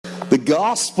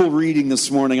gospel reading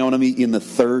this morning, I want to meet you in the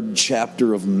 3rd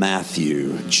chapter of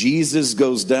Matthew. Jesus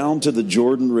goes down to the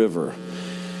Jordan River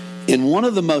in one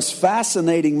of the most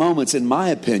fascinating moments, in my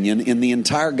opinion, in the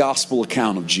entire gospel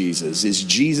account of Jesus, is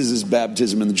Jesus'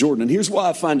 baptism in the Jordan. And here's why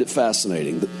I find it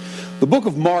fascinating. The book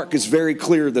of Mark is very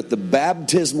clear that the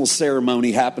baptismal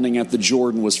ceremony happening at the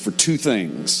Jordan was for 2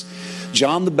 things.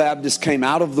 John the Baptist came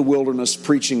out of the wilderness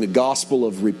preaching the gospel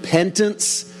of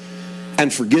repentance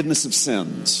and forgiveness of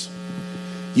sins.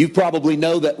 You probably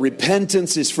know that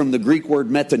repentance is from the Greek word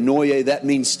metanoia. That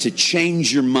means to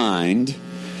change your mind.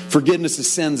 Forgiveness of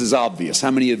sins is obvious.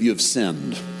 How many of you have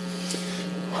sinned?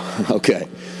 Okay.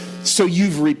 So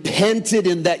you've repented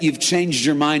in that you've changed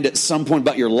your mind at some point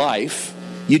about your life.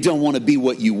 You don't want to be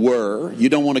what you were. You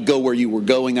don't want to go where you were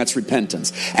going. That's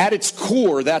repentance. At its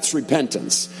core, that's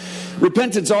repentance.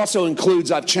 Repentance also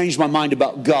includes I've changed my mind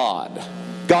about God.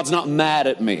 God's not mad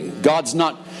at me. God's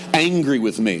not angry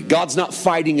with me. God's not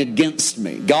fighting against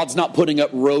me. God's not putting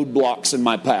up roadblocks in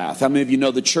my path. How many of you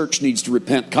know the church needs to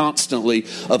repent constantly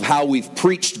of how we've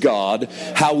preached God,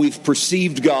 how we've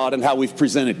perceived God, and how we've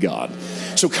presented God?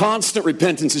 So constant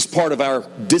repentance is part of our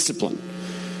discipline.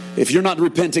 If you're not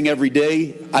repenting every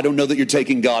day, I don't know that you're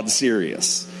taking God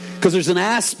serious. Because there's an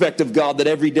aspect of God that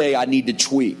every day I need to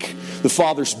tweak. The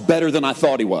Father's better than I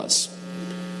thought He was.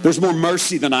 There's more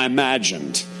mercy than I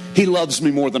imagined. He loves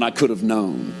me more than I could have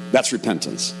known. That's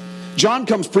repentance. John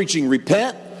comes preaching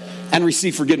repent and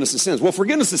receive forgiveness of sins. Well,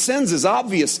 forgiveness of sins is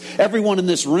obvious. Everyone in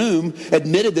this room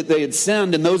admitted that they had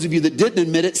sinned, and those of you that didn't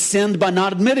admit it sinned by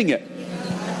not admitting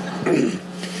it.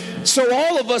 So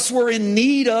all of us were in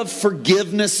need of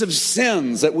forgiveness of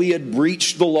sins, that we had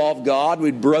breached the law of God.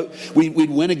 We'd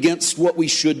went against what we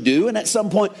should do. And at some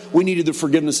point, we needed the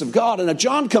forgiveness of God. And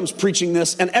John comes preaching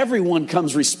this, and everyone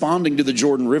comes responding to the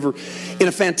Jordan River in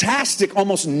a fantastic,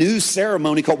 almost new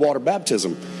ceremony called water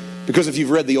baptism. Because if you've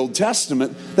read the Old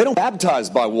Testament, they don't baptize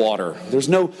by water. There's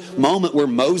no moment where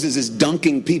Moses is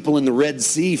dunking people in the Red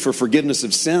Sea for forgiveness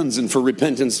of sins and for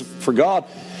repentance for God.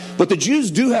 But the Jews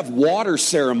do have water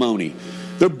ceremony.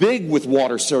 They're big with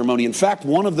water ceremony. In fact,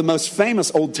 one of the most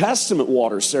famous Old Testament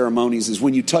water ceremonies is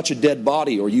when you touch a dead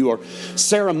body or you are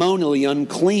ceremonially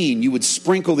unclean. You would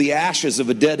sprinkle the ashes of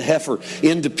a dead heifer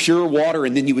into pure water,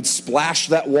 and then you would splash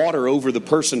that water over the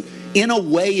person. In a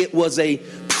way, it was a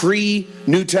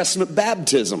pre-New Testament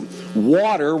baptism.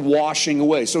 Water washing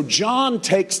away. So John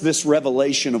takes this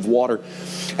revelation of water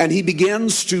and he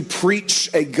begins to preach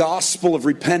a gospel of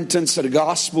repentance and a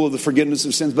gospel of the forgiveness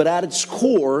of sins. But at its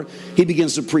core, he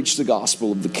begins to preach the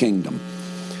gospel of the kingdom.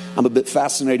 I'm a bit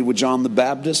fascinated with John the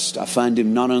Baptist. I find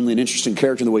him not only an interesting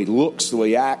character in the way he looks, the way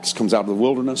he acts, comes out of the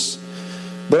wilderness,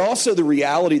 but also the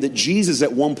reality that Jesus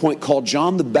at one point called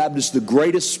John the Baptist the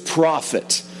greatest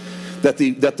prophet that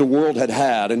the world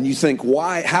had. And you think,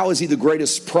 why? How is he the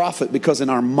greatest prophet? Because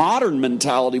in our modern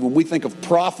mentality, when we think of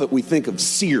prophet, we think of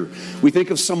seer. We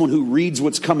think of someone who reads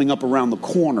what's coming up around the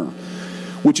corner,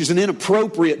 which is an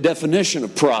inappropriate definition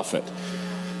of prophet.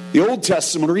 The Old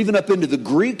Testament, or even up into the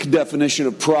Greek definition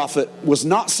of prophet, was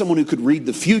not someone who could read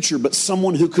the future, but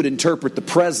someone who could interpret the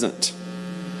present.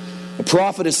 A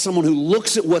prophet is someone who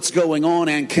looks at what's going on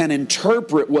and can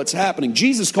interpret what's happening.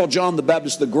 Jesus called John the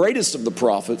Baptist the greatest of the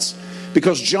prophets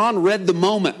because John read the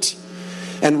moment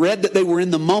and read that they were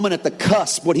in the moment at the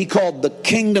cusp. What he called the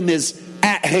kingdom is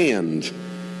at hand.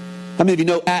 How many of you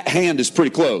know at hand is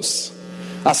pretty close?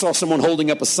 I saw someone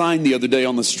holding up a sign the other day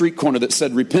on the street corner that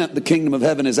said, "Repent, the kingdom of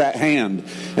heaven is at hand."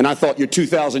 And I thought, you're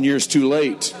 2,000 years too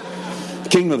late.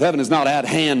 The kingdom of heaven is not at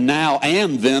hand now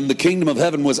and then. The kingdom of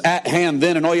heaven was at hand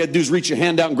then, and all you had to do is reach your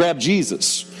hand out and grab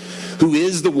Jesus, who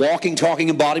is the walking, talking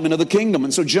embodiment of the kingdom.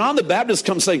 And so John the Baptist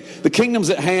comes saying, the kingdom's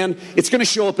at hand. It's going to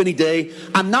show up any day.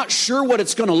 I'm not sure what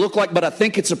it's going to look like, but I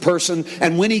think it's a person.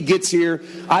 And when he gets here,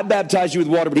 I baptize you with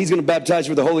water, but he's going to baptize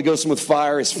you with the Holy Ghost and with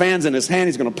fire. His fan's in his hand.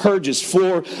 He's going to purge his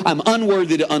floor. I'm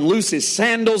unworthy to unloose his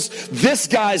sandals. This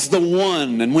guy's the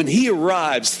one. And when he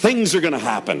arrives, things are going to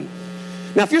happen.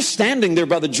 Now, if you're standing there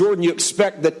by the Jordan, you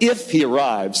expect that if he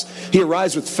arrives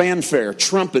with fanfare,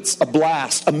 trumpets, a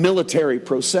blast, a military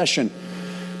procession.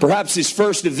 Perhaps his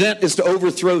first event is to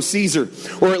overthrow Caesar,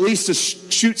 or at least to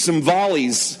shoot some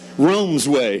volleys Rome's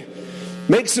way.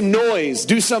 Make some noise,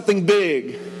 do something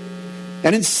big.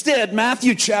 And instead,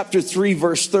 Matthew chapter 3,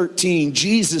 verse 13,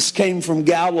 Jesus came from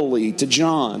Galilee to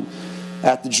John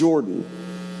at the Jordan.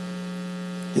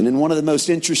 And in one of the most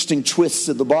interesting twists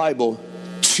of the Bible,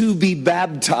 to be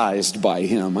baptized by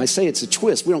him. I say it's a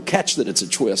twist. We don't catch that it's a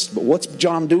twist. But what's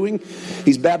John doing?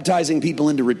 He's baptizing people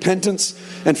into repentance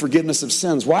and forgiveness of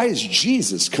sins. Why is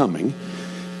Jesus coming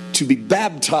to be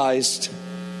baptized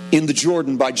in the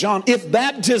Jordan by John. If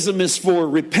baptism is for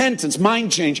repentance,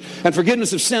 mind change, and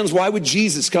forgiveness of sins, why would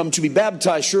Jesus come to be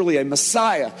baptized? Surely a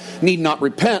Messiah need not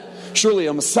repent. Surely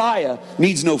a Messiah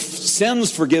needs no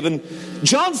sins forgiven.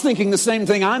 John's thinking the same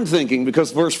thing I'm thinking,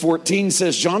 because verse 14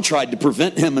 says John tried to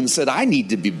prevent him and said, I need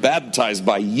to be baptized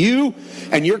by you,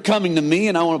 and you're coming to me.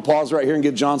 And I want to pause right here and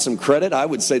give John some credit. I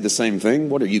would say the same thing.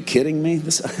 What, are you kidding me?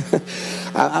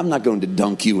 I'm not going to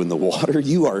dunk you in the water.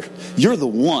 You're the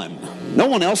one. No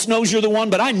one else knows you're the one,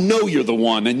 but I know you're the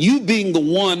one. And you being the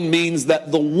one means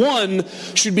that the one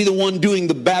should be the one doing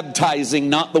the baptizing,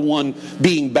 not the one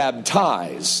being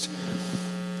baptized.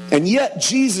 And yet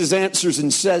Jesus answers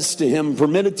and says to him,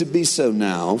 permit it to be so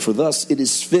now, for thus it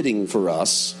is fitting for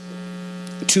us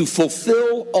to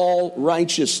fulfill all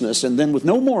righteousness. And then with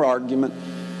no more argument,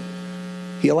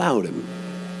 he allowed him.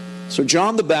 So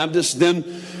John the Baptist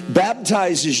then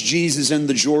baptizes Jesus in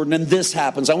the Jordan, and this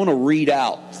happens. I want to read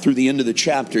out through the end of the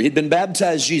chapter. He'd been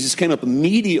baptized. Jesus came up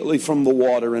immediately from the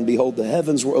water, and behold, the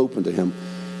heavens were opened to him.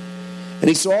 And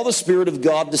he saw the Spirit of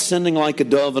God descending like a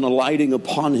dove and alighting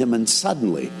upon him. And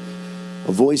suddenly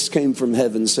a voice came from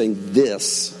heaven saying,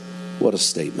 this, what a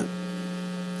statement,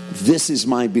 this is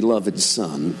my beloved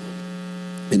Son,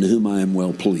 in whom I am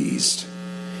well pleased.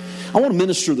 I want to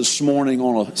minister this morning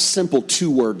on a simple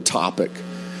two-word topic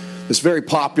that's very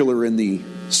popular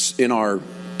in our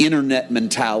internet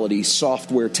mentality,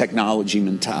 software technology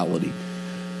mentality.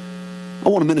 I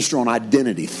want to minister on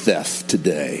identity theft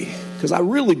today, because I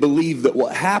really believe that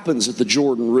what happens at the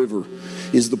Jordan River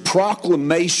is the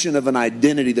proclamation of an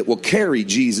identity that will carry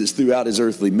Jesus throughout his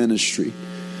earthly ministry.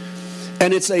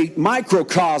 And it's a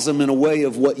microcosm in a way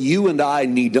of what you and I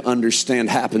need to understand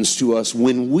happens to us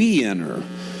when we enter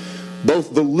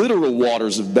both the literal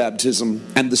waters of baptism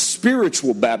and the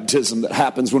spiritual baptism that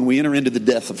happens when we enter into the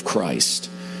death of Christ.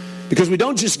 Because we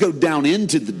don't just go down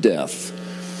into the death.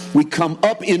 We come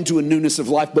up into a newness of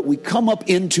life, but we come up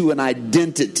into an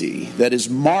identity that is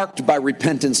marked by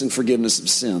repentance and forgiveness of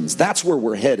sins. That's where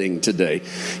we're heading today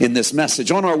in this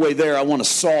message. On our way there, I want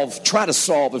to try to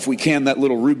solve, if we can, that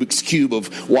little Rubik's Cube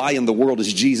of why in the world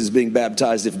is Jesus being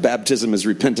baptized if baptism is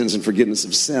repentance and forgiveness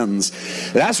of sins.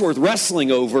 That's worth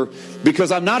wrestling over,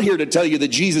 because I'm not here to tell you that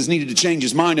Jesus needed to change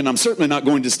his mind, and I'm certainly not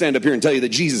going to stand up here and tell you that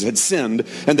Jesus had sinned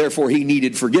and therefore he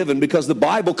needed forgiven, because the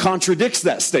Bible contradicts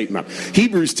that statement.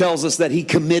 Hebrews tells us that he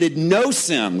committed no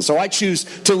sin. So I choose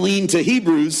to lean to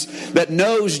Hebrews that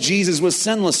knows Jesus was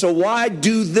sinless. So why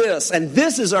do this? And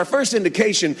this is our first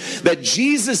indication that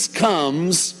Jesus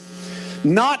comes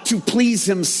not to please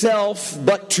himself,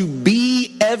 but to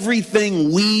be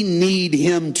everything we need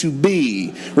him to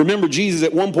be. Remember, Jesus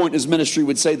at one point in his ministry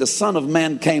would say, the Son of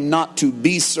Man came not to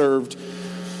be served,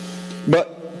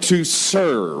 but to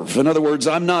serve. In other words,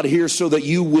 I'm not here so that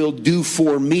you will do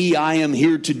for me. I am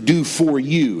here to do for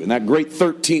you. In that great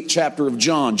 13th chapter of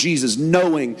John, Jesus,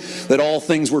 knowing that all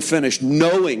things were finished,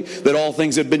 knowing that all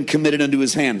things had been committed unto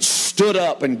his hand, stood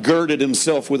up and girded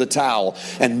himself with a towel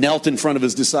and knelt in front of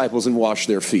his disciples and washed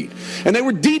their feet. And they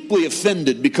were deeply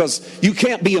offended, because you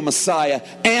can't be a Messiah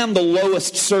and the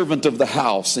lowest servant of the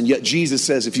house. And yet Jesus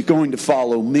says, if you're going to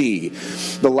follow me,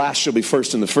 the last shall be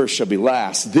first and the first shall be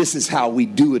last. This is how we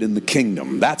do it in the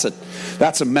kingdom. That's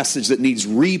a message that needs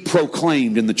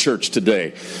reproclaimed in the church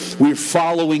today. We're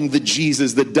following the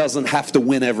Jesus that doesn't have to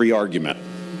win every argument,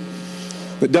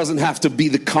 that doesn't have to be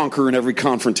the conqueror in every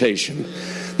confrontation,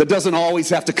 that doesn't always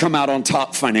have to come out on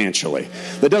top financially,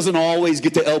 that doesn't always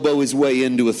get to elbow his way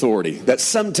into authority, that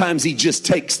sometimes he just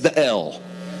takes the L.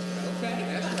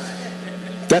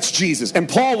 That's Jesus. And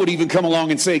Paul would even come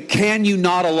along and say, can you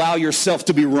not allow yourself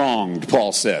to be wronged,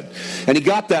 Paul said. And he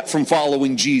got that from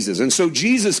following Jesus. And so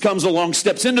Jesus comes along,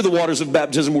 steps into the waters of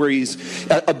baptism, where he's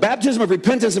a baptism of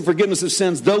repentance and forgiveness of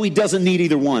sins, though he doesn't need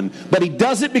either one. But he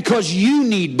does it because you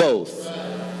need both.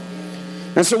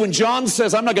 And so when John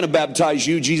says, I'm not going to baptize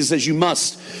you, Jesus says you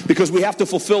must, because we have to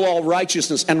fulfill all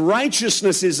righteousness. And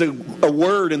righteousness is a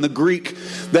word in the Greek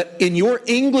that in your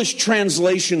English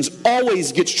translations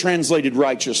always gets translated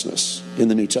righteousness in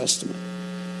the New Testament.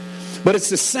 But it's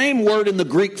the same word in the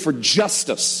Greek for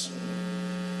justice.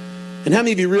 And how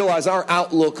many of you realize our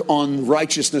outlook on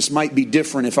righteousness might be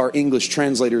different if our English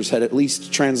translators had at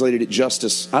least translated it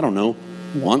justice, I don't know,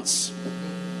 once?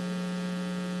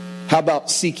 How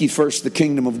about seek ye first the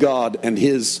kingdom of God and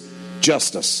his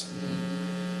justice,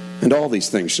 and all these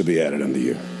things shall be added unto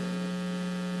you?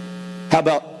 How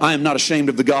about I am not ashamed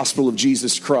of the gospel of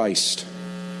Jesus Christ,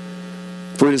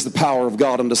 for it is the power of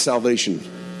God unto salvation.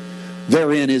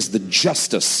 Therein is the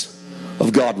justice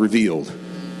of God revealed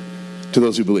to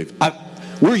those who believe.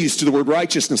 We're used to the word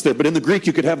righteousness there, but in the Greek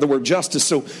you could have the word justice.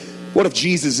 So What if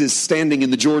Jesus is standing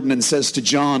in the Jordan and says to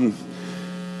John,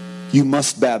 "You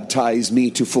must baptize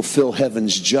me to fulfill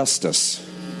heaven's justice.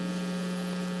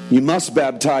 You must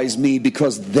baptize me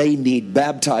because they need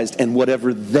baptized, and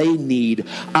whatever they need,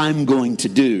 I'm going to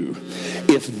do.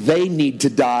 If they need to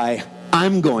die,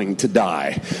 I'm going to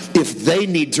die. If they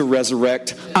need to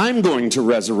resurrect, I'm going to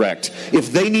resurrect.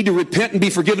 If they need to repent and be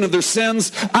forgiven of their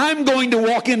sins, I'm going to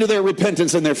walk into their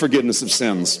repentance and their forgiveness of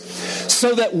sins."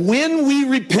 So that when we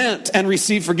repent and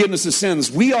receive forgiveness of sins,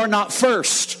 we are not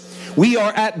first. We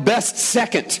are at best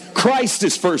second. Christ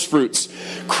is first fruits.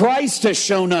 Christ has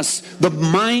shown us the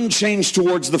mind change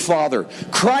towards the Father.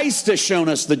 Christ has shown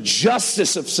us the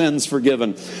justice of sins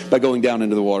forgiven by going down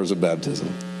into the waters of baptism.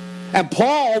 And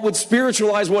Paul would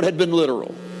spiritualize what had been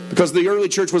literal, because the early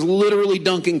church was literally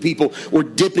dunking people or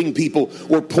dipping people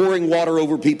or pouring water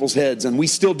over people's heads. And we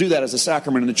still do that as a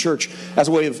sacrament in the church, as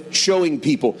a way of showing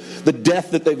people the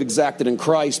death that they've exacted in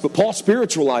Christ. But Paul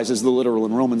spiritualizes the literal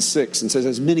in Romans 6 and says,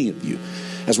 as many of you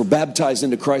as were baptized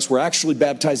into Christ, were actually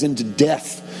baptized into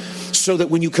death, so that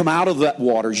when you come out of that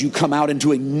waters, you come out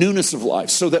into a newness of life.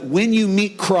 So that when you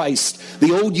meet Christ,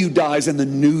 the old you dies and the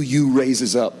new you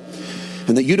raises up.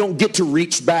 And that you don't get to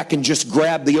reach back and just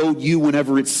grab the old you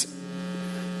whenever it's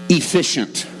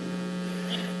efficient,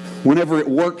 whenever it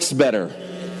works better.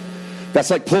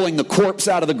 That's like pulling the corpse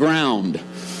out of the ground.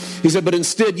 He said, but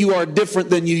instead you are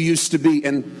different than you used to be.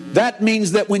 And that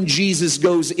means that when Jesus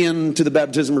goes into the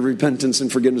baptism of repentance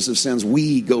and forgiveness of sins,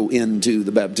 we go into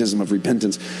the baptism of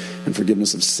repentance and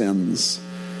forgiveness of sins.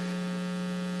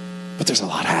 But there's a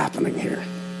lot happening here.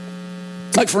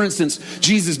 Like, for instance,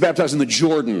 Jesus baptized in the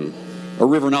Jordan, a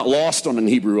river not lost on an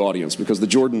Hebrew audience, because the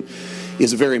Jordan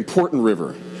is a very important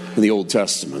river in the Old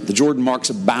Testament. The Jordan marks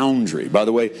a boundary. By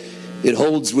the way, it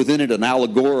holds within it an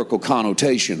allegorical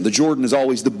connotation. The Jordan is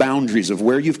always the boundaries of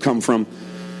where you've come from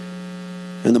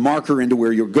and the marker into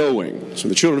where you're going. So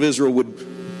the children of Israel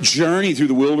would journey through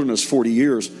the wilderness 40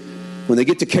 years. When they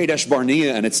get to Kadesh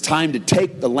Barnea and it's time to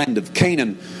take the land of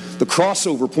Canaan, the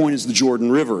crossover point is the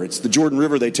Jordan River. It's the Jordan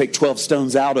River they take 12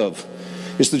 stones out of.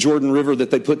 It's the Jordan River that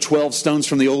they put 12 stones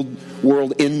from the old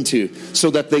world into,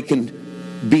 so that they can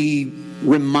be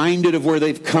reminded of where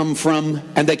they've come from,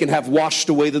 and they can have washed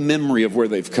away the memory of where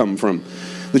they've come from.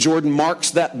 The Jordan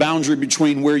marks that boundary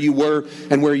between where you were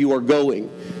and where you are going.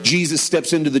 Jesus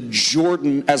steps into the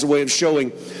Jordan as a way of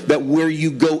showing that where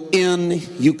you go in,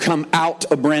 you come out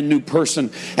a brand new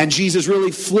person. And Jesus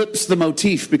really flips the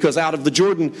motif, because out of the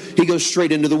Jordan, he goes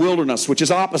straight into the wilderness, which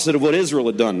is opposite of what Israel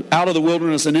had done. Out of the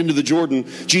wilderness and into the Jordan.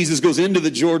 Jesus goes into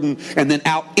the Jordan and then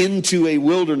out into a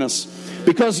wilderness.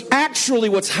 Because actually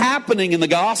what's happening in the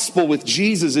gospel with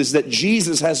Jesus is that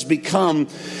Jesus has become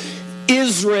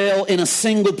Israel in a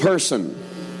single person.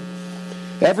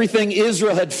 Everything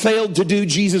Israel had failed to do,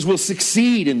 Jesus will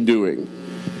succeed in doing.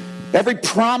 Every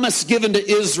promise given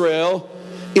to Israel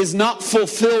is not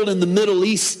fulfilled in the Middle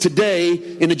East today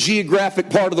in a geographic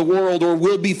part of the world, or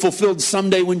will be fulfilled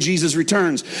someday when Jesus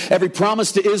returns. Every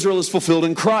promise to Israel is fulfilled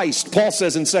in Christ. Paul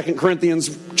says in 2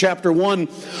 Corinthians chapter 1,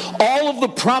 all of the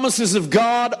promises of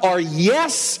God are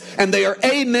yes, and they are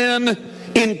amen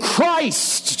in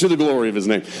Christ to the glory of his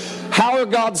name. How are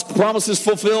God's promises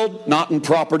fulfilled? Not in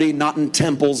property, not in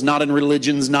temples, not in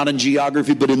religions, not in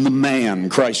geography, but in the man,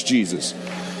 Christ Jesus.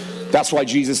 That's why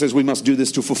Jesus says we must do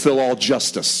this to fulfill all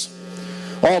justice.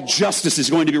 All justice is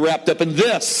going to be wrapped up in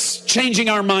this, changing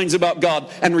our minds about God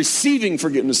and receiving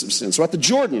forgiveness of sin. So at the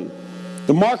Jordan,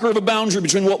 the marker of a boundary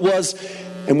between what was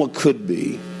and what could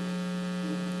be,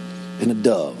 and a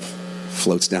dove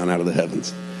floats down out of the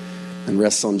heavens and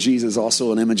rests on Jesus,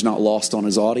 also an image not lost on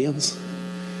his audience.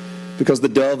 Because the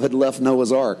dove had left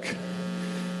Noah's ark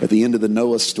at the end of the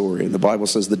Noah story. And the Bible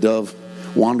says the dove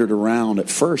wandered around at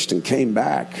first and came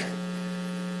back.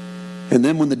 And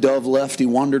then when the dove left, he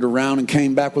wandered around and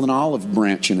came back with an olive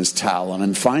branch in his talon.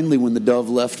 And finally, when the dove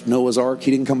left Noah's ark, he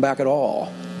didn't come back at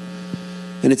all.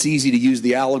 And it's easy to use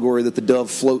the allegory that the dove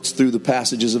floats through the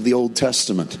passages of the Old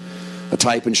Testament, a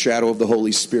type and shadow of the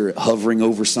Holy Spirit hovering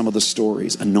over some of the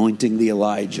stories, anointing the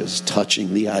Elijahs,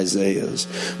 touching the Isaiahs,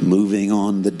 moving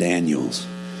on the Daniels,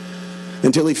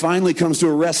 until he finally comes to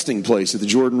a resting place at the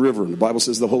Jordan River. And the Bible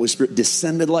says the Holy Spirit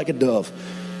descended like a dove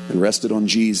and rested on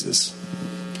Jesus.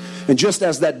 And just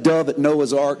as that dove at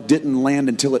Noah's ark didn't land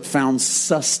until it found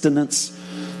sustenance,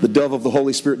 the dove of the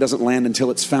Holy Spirit doesn't land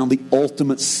until it's found the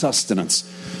ultimate sustenance.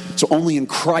 So only in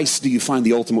Christ do you find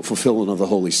the ultimate fulfillment of the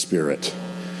Holy Spirit.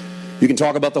 You can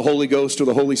talk about the Holy Ghost or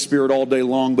the Holy Spirit all day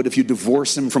long, but if you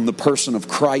divorce him from the person of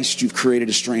Christ, you've created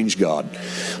a strange God.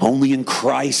 Only in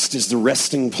Christ is the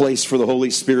resting place for the Holy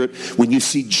Spirit. When you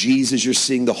see Jesus, you're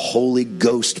seeing the Holy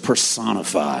Ghost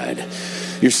personified.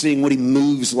 You're seeing what he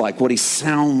moves like, what he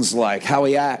sounds like, how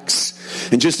he acts.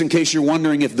 And just in case you're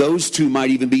wondering if those two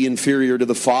might even be inferior to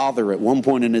the Father, at one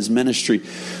point in his ministry,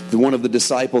 one of the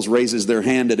disciples raises their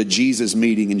hand at a Jesus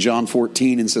meeting in John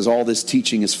 14 and says, all this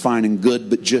teaching is fine and good,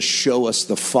 but just show us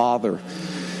the Father.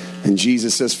 And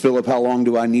Jesus says, Philip, how long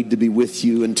do I need to be with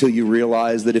you until you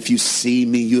realize that if you see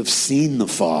me, you have seen the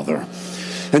Father?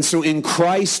 And so in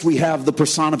Christ we have the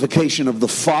personification of the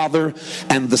Father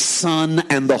and the Son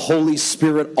and the Holy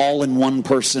Spirit all in one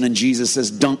person. And Jesus says,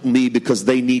 dunk me because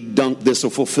they need dunked. This will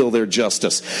fulfill their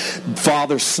justice.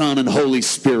 Father, Son, and Holy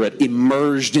Spirit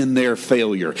immersed in their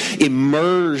failure,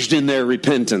 immersed in their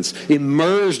repentance,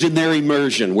 immersed in their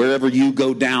immersion. Wherever you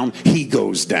go down, he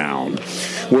goes down.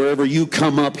 Wherever you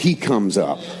come up, he comes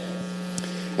up.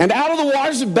 And out of the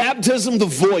waters of baptism, the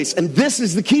voice. And this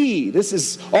is the key. This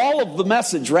is all of the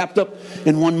message wrapped up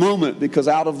in one moment, because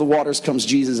out of the waters comes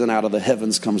Jesus and out of the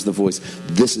heavens comes the voice.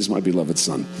 This is my beloved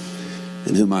Son,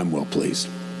 in whom I'm well pleased.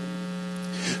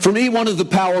 For me, one of the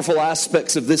powerful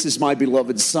aspects of this is my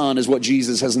beloved Son is what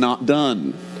Jesus has not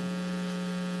done.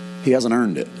 He hasn't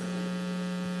earned it.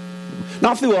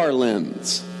 Not through our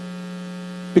lens.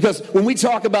 Because when we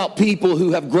talk about people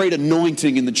who have great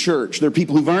anointing in the church, they're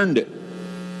people who've earned it.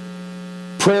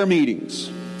 Prayer meetings,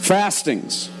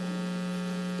 fastings,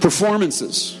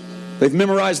 performances. They've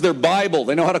memorized their Bible.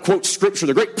 They know how to quote Scripture.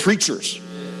 They're great preachers,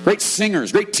 great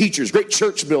singers, great teachers, great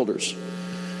church builders.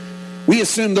 We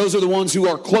assume those are the ones who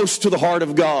are close to the heart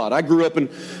of God. I grew up in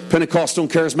Pentecostal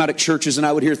and charismatic churches, and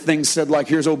I would hear things said like,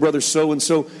 here's old brother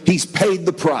so-and-so. He's paid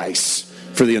the price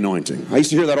for the anointing. I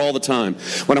used to hear that all the time.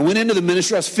 When I went into the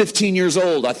ministry, I was 15 years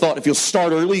old. I thought if you'll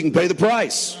start early, you can pay the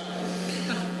price.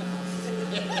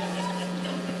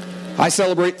 I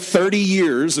celebrate 30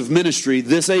 years of ministry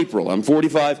this April. I'm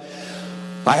 45.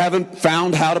 I haven't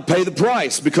found how to pay the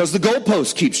price because the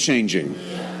goalpost keeps changing.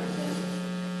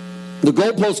 The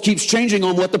goalpost keeps changing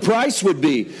on what the price would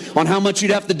be, on how much you'd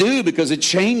have to do, because it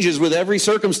changes with every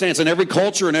circumstance and every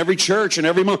culture and every church and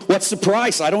every month. What's the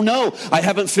price? I don't know. I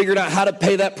haven't figured out how to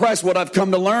pay that price. What I've come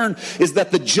to learn is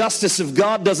that the justice of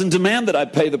God doesn't demand that I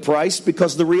pay the price,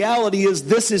 because the reality is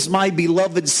this is my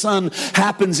beloved Son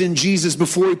happens in Jesus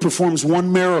before he performs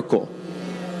one miracle.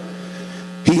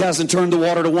 He hasn't turned the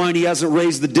water to wine. He hasn't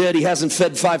raised the dead. He hasn't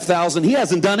fed 5,000. He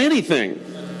hasn't done anything.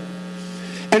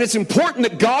 And it's important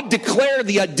that God declare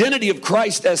the identity of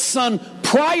Christ as Son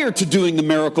prior to doing the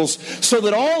miracles, so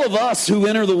that all of us who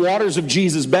enter the waters of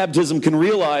Jesus' baptism can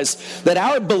realize that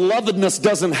our belovedness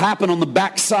doesn't happen on the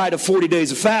backside of 40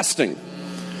 days of fasting.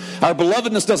 Our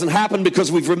belovedness doesn't happen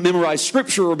because we've memorized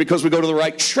Scripture, or because we go to the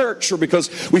right church, or because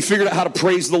we figured out how to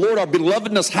praise the Lord. Our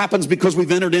belovedness happens because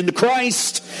we've entered into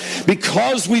Christ,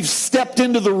 because we've stepped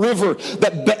into the river,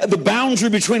 the boundary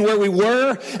between where we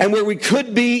were and where we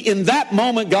could be. In that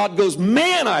moment, God goes,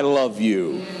 man, I love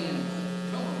you.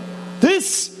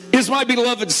 This is my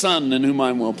beloved Son, in whom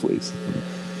I'm well pleased.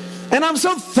 And I'm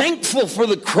so thankful for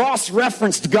the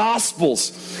cross-referenced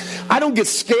Gospels. I don't get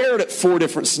scared at 4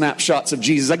 different snapshots of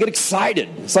Jesus. I get excited.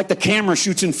 It's like the camera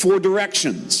shoots in 4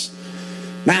 directions.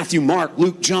 Matthew, Mark,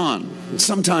 Luke, John. And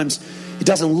sometimes it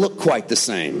doesn't look quite the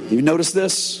same. You notice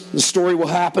this? The story will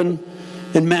happen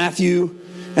in Matthew,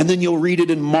 and then you'll read it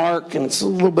in Mark, and it's a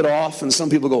little bit off. And some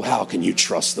people go, how can you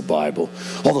trust the Bible?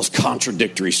 All those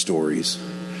contradictory stories.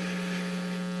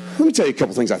 Let me tell you a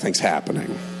couple things I think's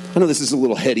happening. I know this is a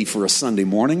little heady for a Sunday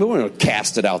morning, but we're going to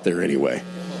cast it out there anyway.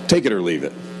 Take it or leave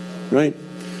it, right?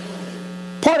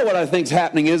 Part of what I think's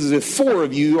happening is if 4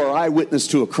 of you are eyewitness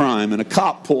to a crime and a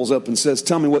cop pulls up and says,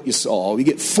 tell me what you saw, you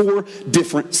get 4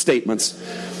 different statements.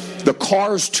 The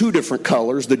car's 2 different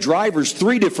colors, the driver's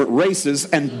 3 different races,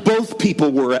 and both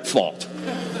people were at fault.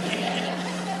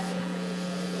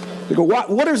 They go,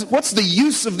 what's the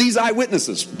use of these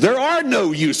eyewitnesses? There are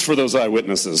no use for those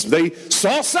eyewitnesses. They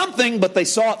saw something, but they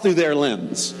saw it through their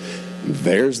lens.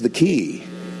 There's the key.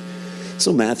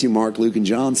 So Matthew, Mark, Luke, and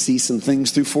John see some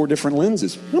things through 4 different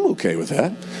lenses. I'm okay with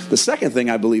that. The second thing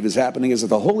I believe is happening is that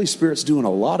the Holy Spirit's doing a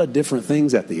lot of different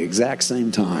things at the exact same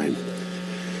time.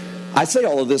 I say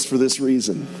all of this for this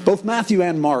reason. Both Matthew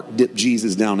and Mark dip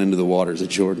Jesus down into the waters of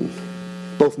Jordan.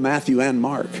 Both Matthew and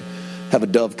Mark have a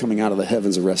dove coming out of the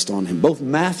heavens to rest on him. Both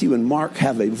Matthew and Mark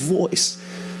have a voice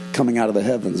coming out of the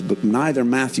heavens, but neither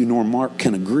Matthew nor Mark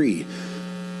can agree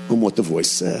on what the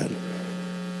voice said.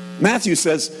 Matthew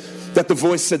says that the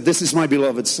voice said, this is my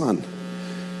beloved Son,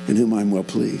 in whom I'm well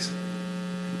pleased.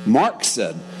 Mark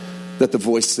said that the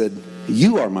voice said,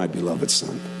 you are my beloved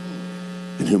Son,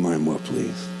 in whom I am well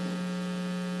pleased.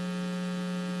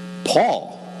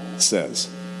 Paul says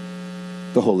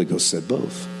the Holy Ghost said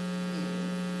both.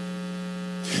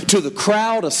 To the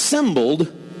crowd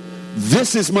assembled,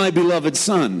 This is my beloved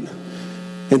Son,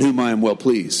 in whom I am well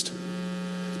pleased.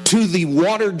 To the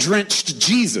water-drenched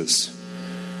Jesus,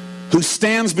 who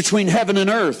stands between heaven and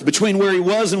earth, between where he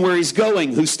was and where he's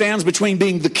going, who stands between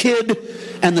being the kid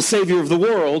and the Savior of the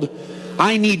world,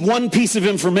 I need one piece of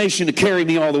information to carry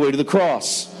me all the way to the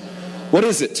cross. What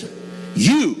is it?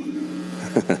 You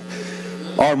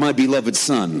are my beloved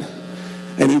Son,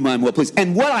 in whom I am well pleased.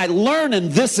 And what I learn in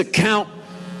this account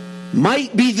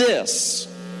might be this.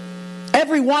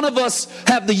 Every one of us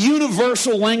have the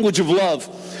universal language of love.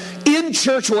 In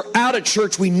church or out of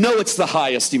church, we know it's the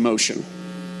highest emotion.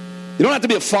 You don't have to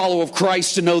be a follower of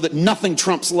Christ to know that nothing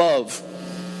trumps love.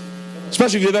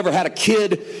 Especially if you've ever had a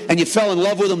kid and you fell in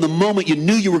love with them the moment you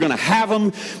knew you were going to have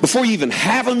them. Before you even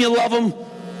have them, you love them.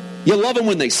 You love them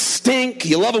when they stink.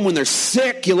 You love them when they're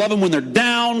sick. You love them when they're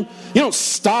down. You don't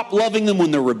stop loving them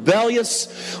when they're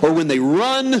rebellious or when they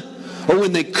run or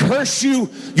when they curse you.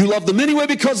 You love them anyway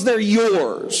because they're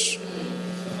yours.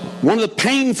 One of the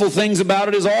painful things about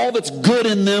it is all that's good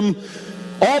in them,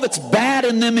 all that's bad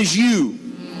in them is you.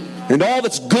 And all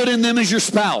that's good in them is your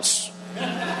spouse.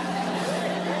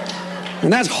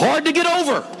 And that's hard to get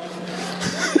over.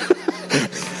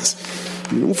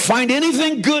 You don't find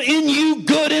anything good in you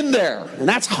good in there. And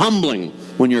that's humbling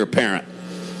when you're a parent,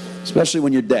 especially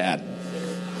when you're dad.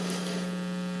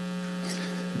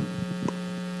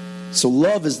 So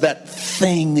love is that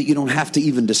thing that you don't have to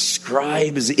even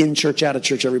describe. Is in church, out of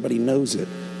church, everybody knows it.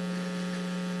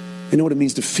 They know what it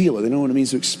means to feel it. They know what it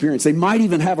means to experience. They might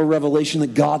even have a revelation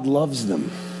that God loves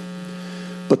them.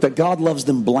 But that God loves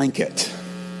them blanket.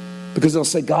 Because they'll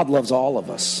say God loves all of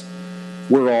us.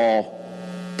 We're all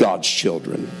God's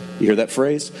children. You hear that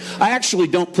phrase? I actually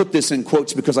don't put this in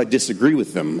quotes because I disagree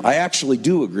with them. I actually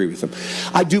do agree with them.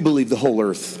 I do believe the whole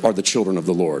earth are the children of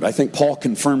the Lord. I think Paul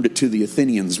confirmed it to the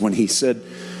Athenians when he said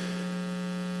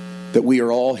that we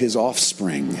are all his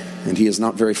offspring, and he is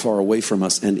not very far away from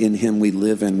us, and in him we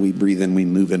live and we breathe and we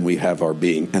move and we have our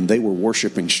being. And they were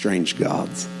worshiping strange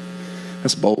gods.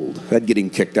 That's bold. That'd get him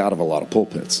kicked out of a lot of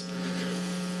pulpits.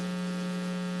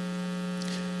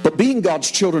 But being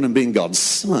God's children and being God's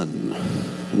son,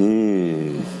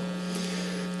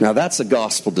 now that's a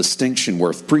gospel distinction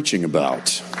worth preaching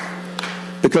about.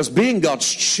 Because being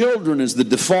God's children is the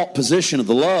default position of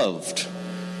the loved.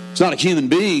 It's not a human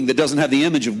being that doesn't have the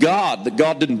image of God, that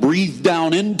God didn't breathe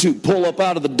down into, pull up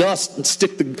out of the dust and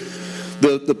stick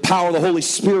the power of the Holy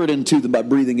Spirit into them by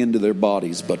breathing into their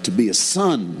bodies. But to be a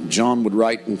son, John would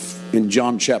write in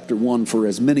John chapter 1, for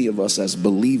as many of us as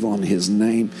believe on his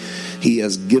name, he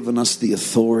has given us the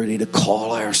authority to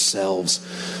call ourselves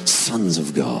sons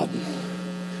of God.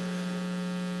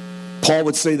 Paul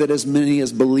would say that as many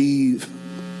as believe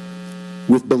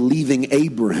with believing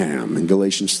Abraham in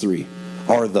Galatians 3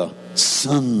 are the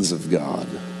sons of God,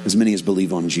 as many as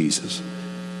believe on Jesus.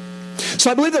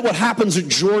 So I believe that what happens at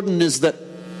Jordan is that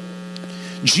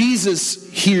Jesus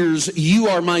hears, you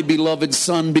are my beloved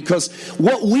son, because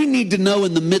what we need to know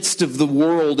in the midst of the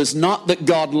world is not that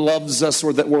God loves us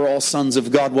or that we're all sons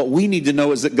of God. What we need to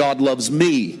know is that God loves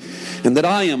me and that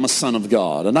I am a son of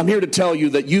God. And I'm here to tell you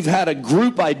that you've had a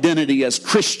group identity as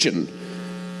Christian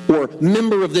or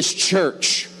member of this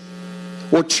church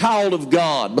or child of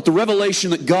God. But the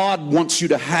revelation that God wants you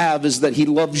to have is that he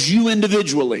loves you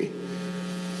individually.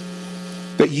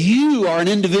 That you are an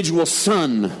individual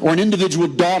son or an individual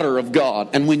daughter of God.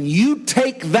 And when you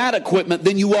take that equipment,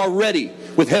 then you are ready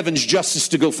with heaven's justice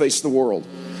to go face the world.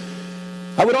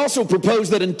 I would also propose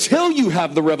that until you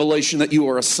have the revelation that you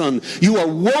are a son, you are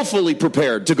woefully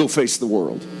prepared to go face the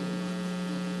world.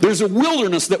 There's a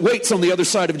wilderness that waits on the other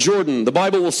side of Jordan. The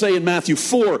Bible will say in Matthew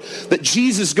 4 that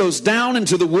Jesus goes down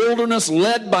into the wilderness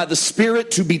led by the Spirit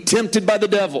to be tempted by the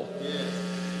devil.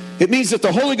 It means that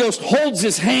the Holy Ghost holds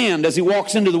his hand as he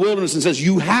walks into the wilderness and says,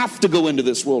 you have to go into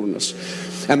this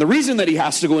wilderness. And the reason that he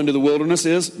has to go into the wilderness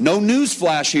is, no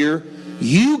newsflash here,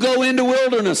 you go into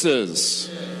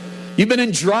wildernesses. You've been in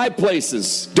dry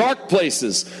places, dark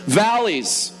places,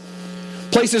 valleys,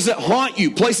 places that haunt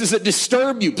you, places that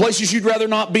disturb you, places you'd rather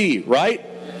not be, right?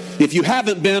 If you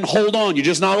haven't been, hold on, you're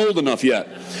just not old enough yet.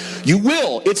 You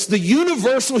will. It's the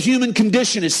universal human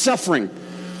condition is suffering.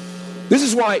 This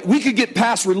is why we could get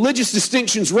past religious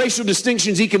distinctions, racial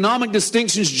distinctions, economic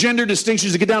distinctions, gender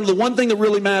distinctions, to get down to the one thing that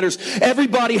really matters.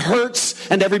 Everybody hurts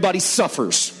and everybody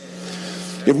suffers.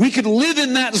 If we could live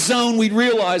in that zone, we'd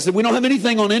realize that we don't have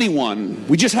anything on anyone.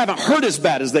 We just haven't hurt as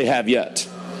bad as they have yet.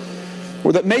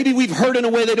 Or that maybe we've hurt in a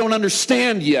way they don't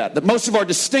understand yet. That most of our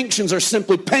distinctions are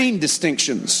simply pain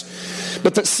distinctions.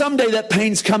 But that someday that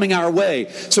pain's coming our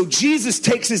way. So Jesus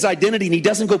takes his identity and he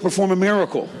doesn't go perform a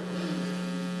miracle.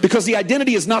 Because the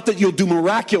identity is not that you'll do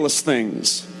miraculous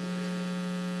things.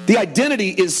 The identity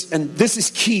is, and this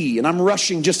is key, and I'm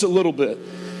rushing just a little bit.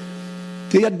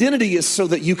 The identity is so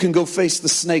that you can go face the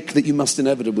snake that you must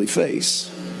inevitably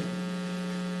face.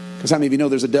 Because how many of you know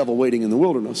there's a devil waiting in the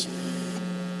wilderness?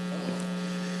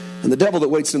 And the devil that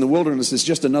waits in the wilderness is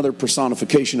just another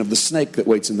personification of the snake that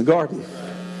waits in the garden.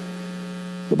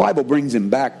 The Bible brings him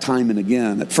back time and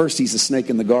again. At first he's a snake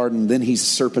in the garden, then he's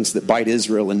serpents that bite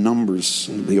Israel in Numbers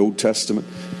in the Old Testament.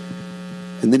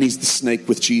 And then he's the snake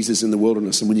with Jesus in the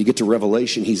wilderness. And when you get to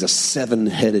Revelation, he's a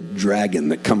 7-headed dragon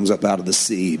that comes up out of the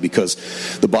sea, because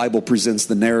the Bible presents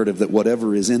the narrative that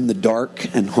whatever is in the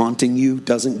dark and haunting you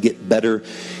doesn't get better,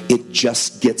 it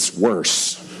just gets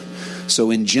worse. So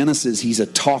in Genesis, he's a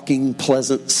talking,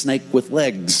 pleasant snake with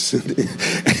legs.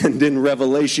 And in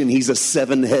Revelation, he's a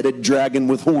 7-headed dragon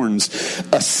with horns,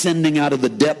 ascending out of the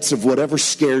depths of whatever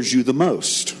scares you the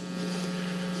most.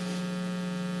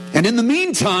 And in the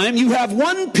meantime, you have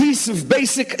one piece of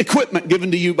basic equipment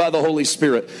given to you by the Holy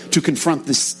Spirit to confront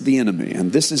the enemy.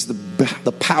 And this is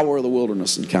the power of the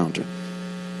wilderness encounter.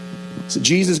 So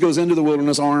Jesus goes into the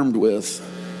wilderness armed with,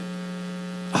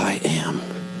 I am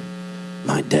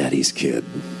my daddy's kid.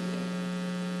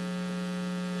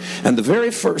 And the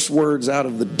very first words out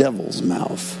of the devil's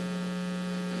mouth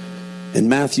in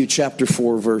Matthew chapter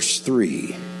 4, verse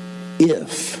 3,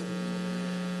 if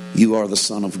you are the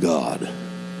Son of God,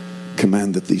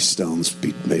 command that these stones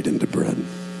be made into bread.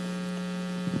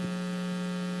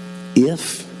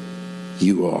 If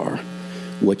you are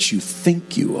what you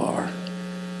think you are,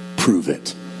 prove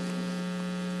it.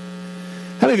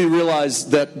 How many of you realize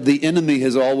that the enemy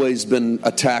has always been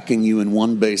attacking you in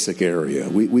one basic area?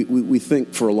 We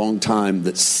think for a long time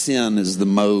that sin is the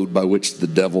mode by which the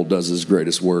devil does his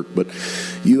greatest work, but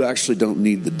you actually don't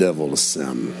need the devil to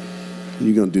sin.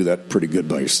 You're going to do that pretty good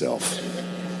by yourself.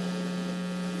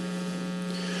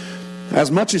 As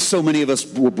much as so many of us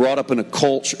were brought up in a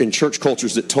culture, in church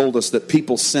cultures that told us that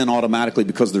people sin automatically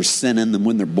because there's sin in them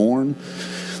when they're born,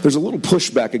 there's a little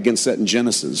pushback against that in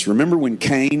Genesis. Remember when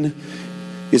Cain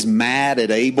is mad at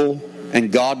Abel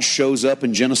and God shows up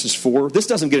in Genesis 4? This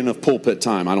doesn't get enough pulpit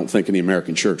time, I don't think, in the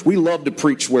American church. We love to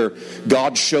preach where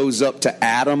God shows up to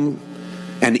Adam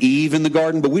and Eve in the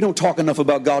garden, but we don't talk enough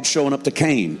about God showing up to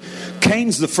Cain.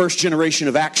 Cain's the first generation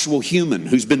of actual human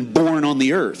who's been born on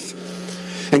the earth.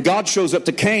 And God shows up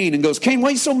to Cain and goes, Cain, what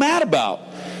are you so mad about?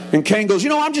 And Cain goes,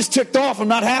 I'm just ticked off. I'm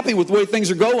not happy with the way things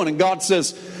are going. And God says,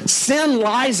 sin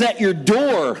lies at your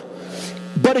door,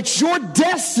 but it's your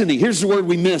destiny. Here's the word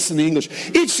we miss in the English.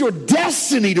 It's your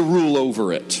destiny to rule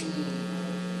over it.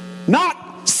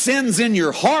 Not sin's in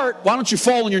your heart. Why don't you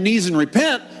fall on your knees and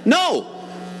repent? No.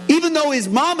 Even though his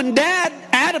mom and dad,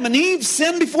 Adam and Eve,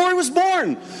 sinned before he was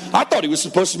born. I thought he was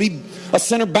supposed to be a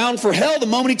sinner bound for hell the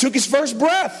moment he took his first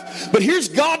breath. But here's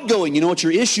God going, you know what,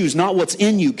 your issue is not what's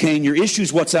in you, Cain. Your issue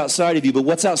is what's outside of you. But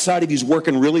what's outside of you is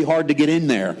working really hard to get in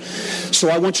there. So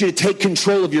I want you to take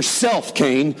control of yourself,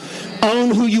 Cain.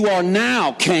 Own who you are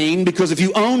now, Cain. Because if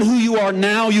you own who you are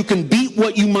now, you can beat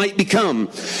what you might become.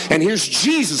 And here's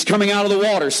Jesus coming out of the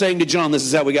water saying to John, this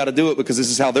is how we got to do it, because this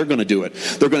is how they're going to do it.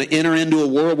 They're going to enter into a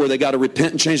world where they got to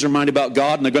repent and change their mind about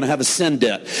God, and they're going to have a sin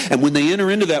debt. And when they enter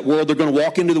into that world, they're going to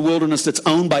walk into the wilderness that's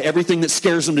owned by everything that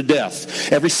scares them to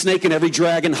death. Every snake and every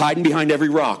dragon hiding behind every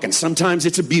rock. And sometimes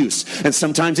it's abuse, and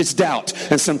sometimes it's doubt,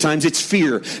 and sometimes it's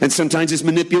fear, and sometimes it's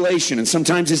manipulation, and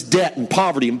sometimes it's debt and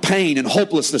poverty and pain and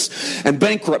hopelessness and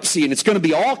bankruptcy. And it's going to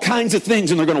be all kinds of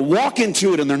things, and they're going to walk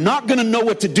into it, and they're not going to know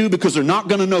what to do because they're not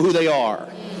going to know who they are.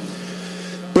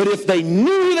 But if they knew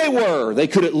who they were, they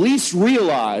could at least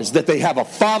realize that they have a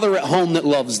Father at home that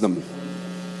loves them.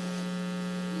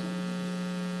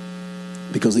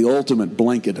 Because the ultimate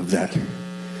blanket of that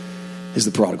is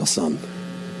the prodigal son.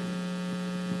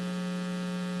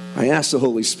 I asked the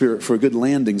Holy Spirit for a good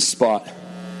landing spot.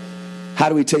 How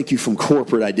do we take you from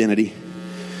corporate identity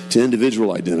to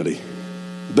individual identity?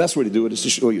 The best way to do it is to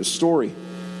show you a story.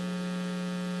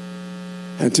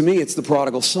 And to me, it's the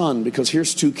prodigal son, because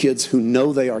here's two kids who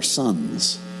know they are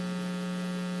sons.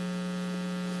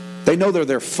 They know they're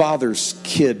their father's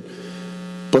kid,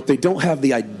 but they don't have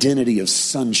the identity of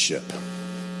sonship.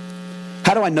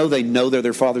 How do I know they're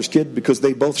their father's kid? Because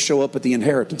they both show up at the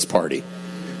inheritance party.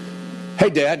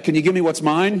 Hey, Dad, can you give me what's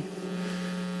mine?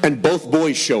 And both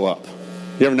boys show up.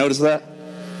 You ever notice that?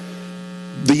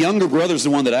 The younger brother's the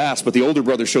one that asks, but the older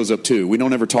brother shows up too. We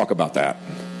don't ever talk about that.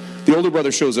 The older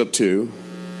brother shows up too.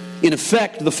 In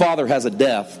effect, the father has a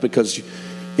death, because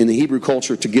in the Hebrew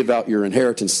culture, to give out your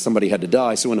inheritance, somebody had to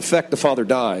die. So in effect, the father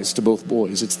dies to both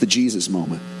boys. It's the Jesus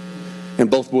moment.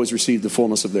 And both boys receive the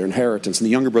fullness of their inheritance. And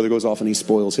the younger brother goes off and he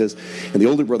spoils his. And the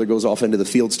older brother goes off into the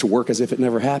fields to work as if it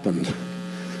never happened.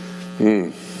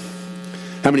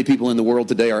 How many people in the world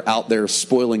today are out there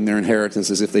spoiling their inheritance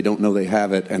as if they don't know they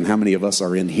have it? And how many of us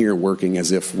are in here working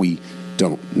as if we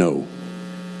don't know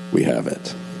we have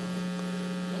it?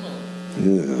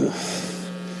 Yeah.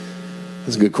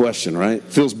 That's a good question, right?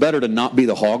 Feels better to not be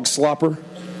the hog slopper,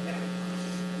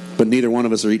 but neither one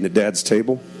of us are eating at Dad's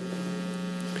table.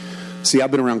 See, I've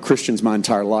been around Christians my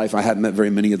entire life. I haven't met very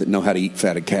many that know how to eat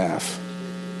fatted calf,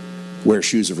 wear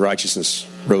shoes of righteousness,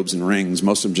 robes and rings.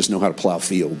 Most of them just know how to plow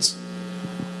fields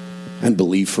and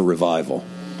believe for revival.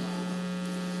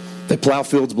 They plow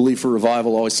fields, believe for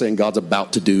revival, always saying God's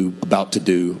about to do, about to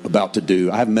do, about to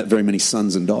do. I haven't met very many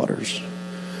sons and daughters.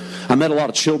 I met a lot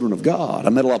of children of God. I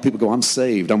met a lot of people go, I'm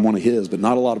saved, I'm one of His, but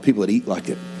not a lot of people that eat like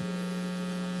it,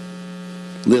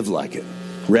 live like it,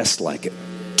 rest like it,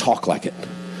 talk like it,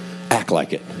 act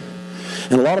like it.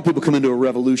 And a lot of people come into a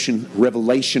revolution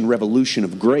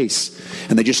of grace,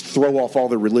 and they just throw off all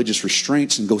their religious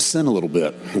restraints and go sin a little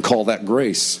bit and call that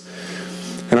grace.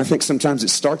 And I think sometimes it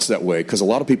starts that way because a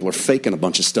lot of people are faking a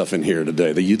bunch of stuff in here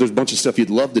today. There's a bunch of stuff you'd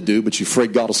love to do, but you're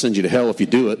afraid God will send you to hell if you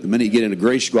do it. The minute you get into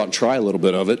grace, you go out and try a little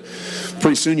bit of it.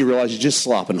 Pretty soon you realize you're just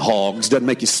slopping hogs. Doesn't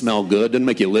make you smell good. Doesn't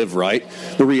make you live right.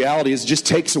 The reality is it just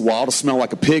takes a while to smell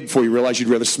like a pig before you realize you'd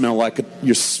rather smell like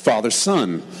your father's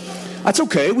son. That's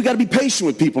okay. We got to be patient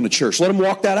with people in the church. Let them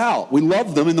walk that out. We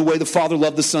love them in the way the Father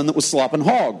loved the Son that was slopping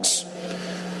hogs.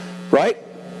 Right?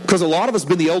 Because a lot of us have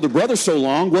been the elder brother so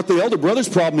long, what the elder brother's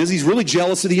problem is, he's really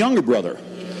jealous of the younger brother.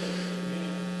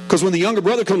 Because when the younger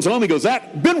brother comes home, he goes,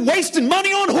 "That been wasting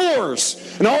money on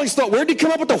whores." And I always thought, where did he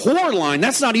come up with the whore line?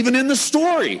 That's not even in the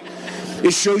story.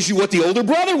 It shows you what the older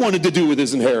brother wanted to do with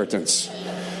his inheritance.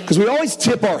 Because we always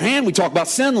tip our hand, we talk about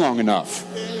sin long enough.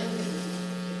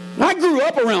 I grew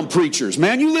up around preachers,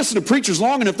 man. You listen to preachers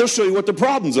long enough, they'll show you what their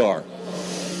problems are.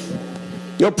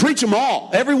 You'll preach them all.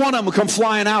 Every one of them will come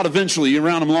flying out eventually. You're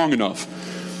around them long enough.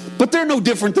 But they're no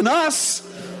different than us.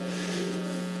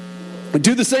 We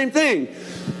do the same thing.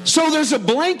 So there's a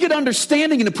blanket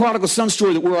understanding in the prodigal son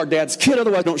story that we're our dad's kid,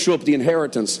 otherwise don't show up the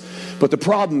inheritance. But the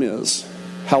problem is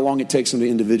how long it takes them to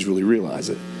individually realize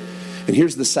it. And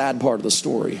here's the sad part of the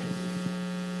story.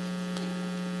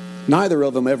 Neither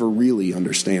of them ever really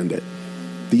understand it.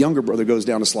 The younger brother goes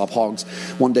down to slop hogs.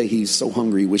 One day he's so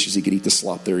hungry he wishes he could eat the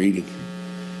slop they're eating.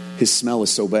 His smell is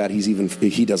so bad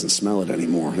he doesn't smell it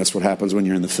anymore. That's what happens when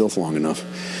you're in the filth long enough.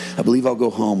 I believe I'll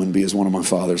go home and be as one of my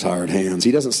father's hired hands.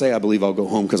 He doesn't say I believe I'll go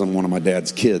home because I'm one of my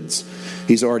dad's kids.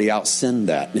 He's already out-sinned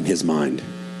that in his mind.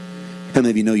 How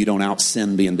many of you know you don't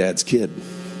out-sin being dad's kid?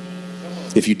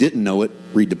 If you didn't know it,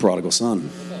 read The Prodigal Son.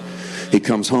 He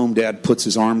comes home, dad puts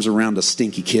his arms around a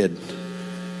stinky kid.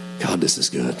 God, this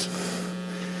is good.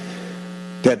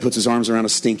 Dad puts his arms around a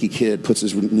stinky kid, puts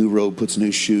his new robe, puts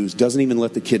new shoes, doesn't even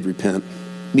let the kid repent.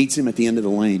 Meets him at the end of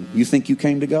the lane. You think you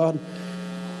came to God?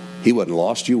 He wasn't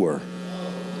lost, you were.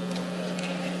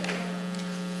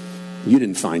 You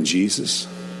didn't find Jesus.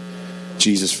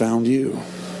 Jesus found you.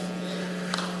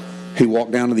 He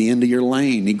walked down to the end of your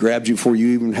lane. He grabbed you before you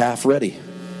even half ready.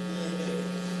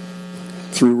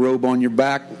 Threw a robe on your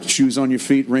back, shoes on your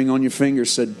feet, ring on your finger,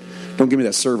 said, "Don't give me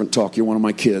that servant talk. You're one of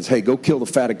my kids. Hey, go kill the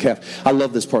fatted calf." I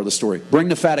love this part of the story. Bring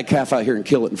the fatted calf out here and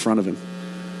kill it in front of him.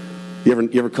 You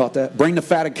ever caught that? Bring the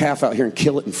fatted calf out here and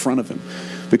kill it in front of him.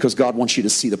 Because God wants you to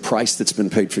see the price that's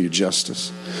been paid for your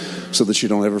justice. So that you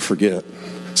don't ever forget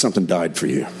something died for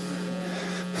you.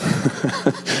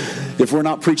 If we're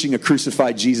not preaching a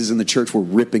crucified Jesus in the church, we're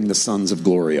ripping the sons of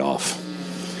glory off.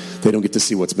 They don't get to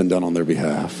see what's been done on their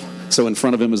behalf. So in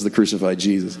front of him is the crucified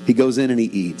Jesus. He goes in and he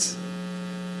eats.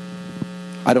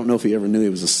 I don't know if he ever knew he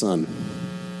was a son.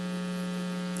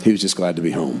 He was just glad to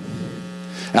be home.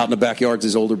 Out in the backyard's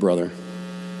his older brother.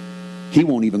 He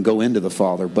won't even go into the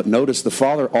father. But notice the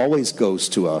father always goes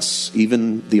to us,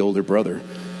 even the older brother.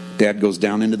 Dad goes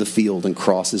down into the field and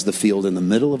crosses the field in the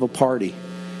middle of a party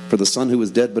for the son who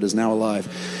was dead but is now alive.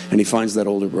 And he finds that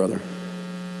older brother.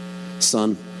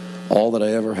 "Son, all that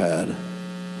I ever had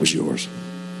was yours.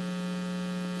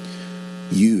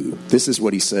 You," this is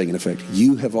what he's saying in effect,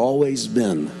 "you have always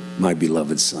been my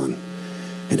beloved son,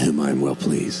 in whom I am well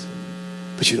pleased."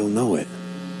 But you don't know it.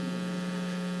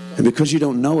 And because you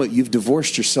don't know it, you've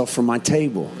divorced yourself from my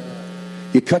table.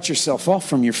 You cut yourself off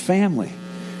from your family.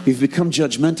 You've become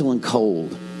judgmental and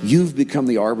cold. You've become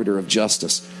the arbiter of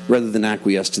justice rather than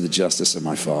acquiesce to the justice of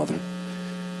my Father.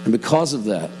 And because of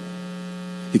that,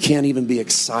 you can't even be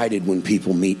excited when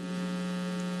people meet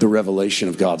the revelation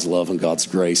of God's love and God's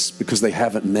grace because they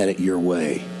haven't met it your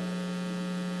way.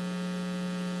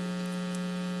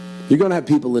 You're going to have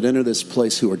people that enter this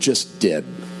place who are just dead.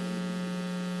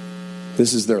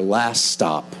 This is their last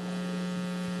stop.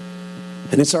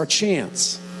 And it's our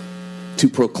chance to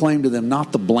proclaim to them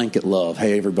not the blanket love,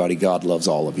 hey everybody, God loves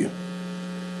all of you,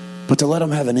 but to let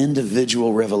them have an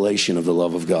individual revelation of the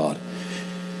love of God.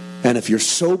 And if you're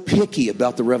so picky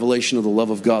about the revelation of the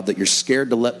love of God that you're scared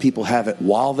to let people have it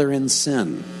while they're in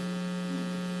sin,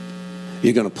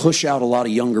 you're going to push out a lot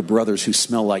of younger brothers who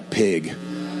smell like pig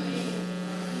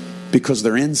because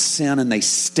they're in sin and they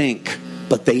stink,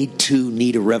 but they too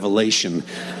need a revelation.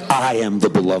 I am the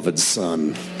beloved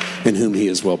Son in whom he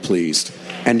is well pleased.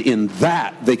 And in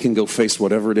that, they can go face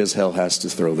whatever it is hell has to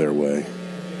throw their way.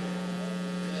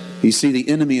 You see, the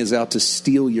enemy is out to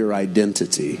steal your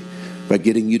identity by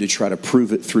getting you to try to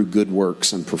prove it through good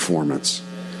works and performance.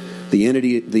 The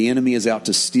enemy is out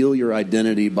to steal your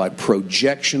identity by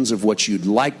projections of what you'd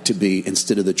like to be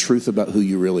instead of the truth about who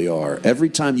you really are. Every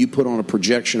time you put on a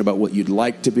projection about what you'd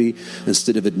like to be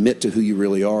instead of admit to who you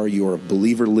really are, you are a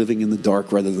believer living in the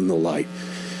dark rather than the light.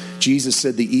 Jesus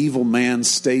said the evil man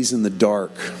stays in the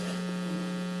dark.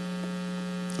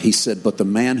 He said, but the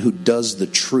man who does the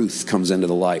truth comes into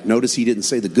the light. Notice he didn't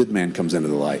say the good man comes into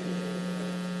the light,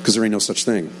 because there ain't no such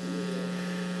thing.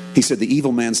 He said the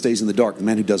evil man stays in the dark. The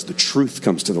man who does the truth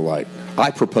comes to the light. I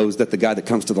propose that the guy that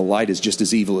comes to the light is just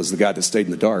as evil as the guy that stayed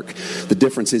in the dark. The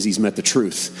difference is he's met the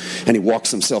truth. And he walks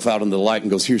himself out into the light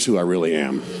and goes, here's who I really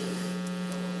am.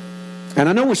 And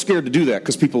I know we're scared to do that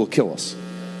because people will kill us.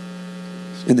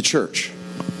 In the church,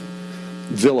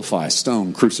 vilify,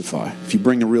 stone, crucify. If you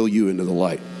bring the real you into the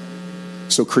light.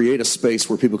 So create a space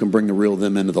where people can bring the real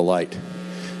them into the light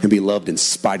and be loved in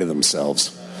spite of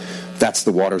themselves. That's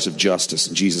the waters of justice.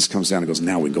 And Jesus comes down and goes,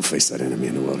 now we can go face that enemy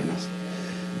in the wilderness.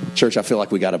 Church, I feel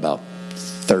like we got about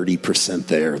 30%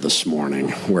 there this morning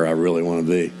where I really want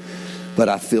to be. But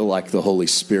I feel like the Holy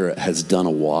Spirit has done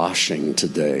a washing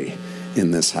today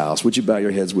in this house. Would you bow your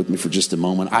heads with me for just a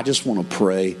moment? I just want to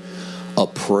pray a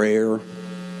prayer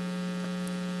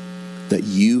that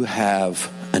you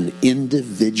have an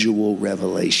individual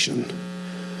revelation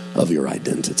of your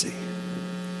identity.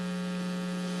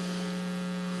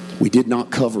 We did not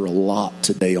cover a lot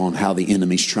today on how the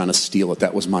enemy's trying to steal it.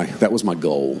 That was my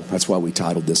goal. That's why we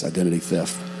titled this Identity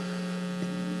Theft.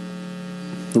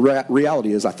 The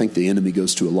reality is I think the enemy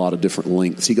goes to a lot of different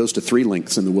lengths. He goes to 3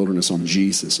 lengths in the wilderness on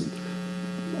Jesus. And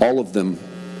all of them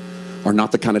are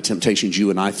not the kind of temptations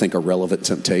you and I think are relevant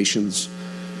temptations.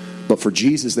 But for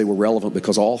Jesus, they were relevant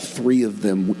because all 3 of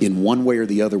them, in one way or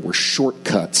the other, were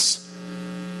shortcuts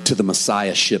to the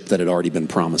Messiahship that had already been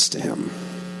promised to him.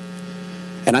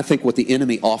 And I think what the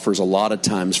enemy offers a lot of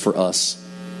times for us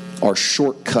are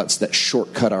shortcuts that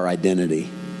shortcut our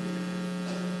identity.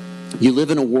 You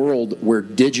live in a world where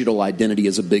digital identity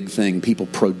is a big thing. People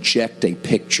project a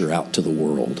picture out to the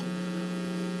world.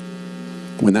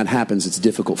 When that happens, it's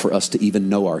difficult for us to even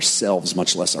know ourselves,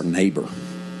 much less our neighbor.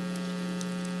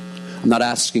 I'm not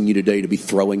asking you today to be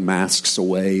throwing masks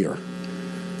away or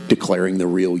declaring the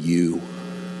real you.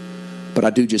 But I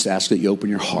do just ask that you open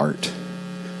your heart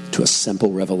to a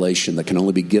simple revelation that can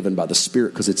only be given by the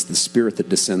Spirit, because it's the Spirit that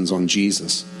descends on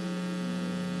Jesus.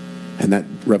 And that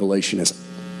revelation is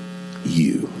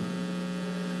you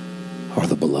are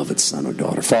the beloved son or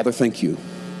daughter. Father, thank you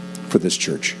for this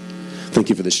church. Thank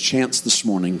you for this chance this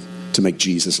morning to make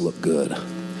Jesus look good.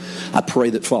 I pray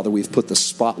that, Father, we've put the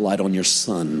spotlight on your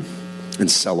Son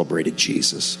and celebrated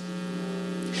Jesus.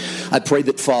 I pray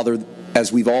that, Father, as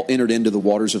we've all entered into the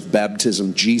waters of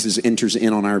baptism, Jesus enters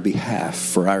in on our behalf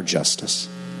for our justice.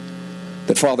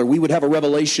 That, Father, we would have a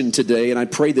revelation today, and I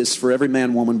pray this for every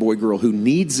man, woman, boy, girl who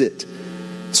needs it.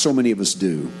 So many of us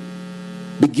do.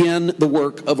 Begin the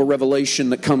work of a revelation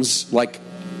that comes like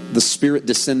the Spirit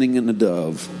descending in a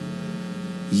dove.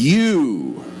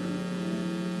 You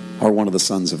are one of the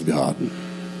sons of God.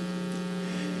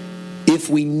 If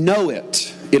we know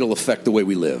it, it'll affect the way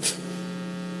we live.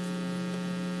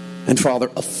 And Father,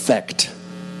 affect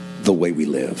the way we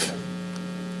live.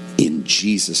 In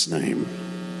Jesus' name,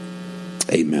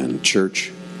 amen.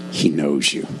 Church, he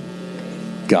knows you.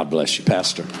 God bless you,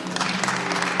 Pastor.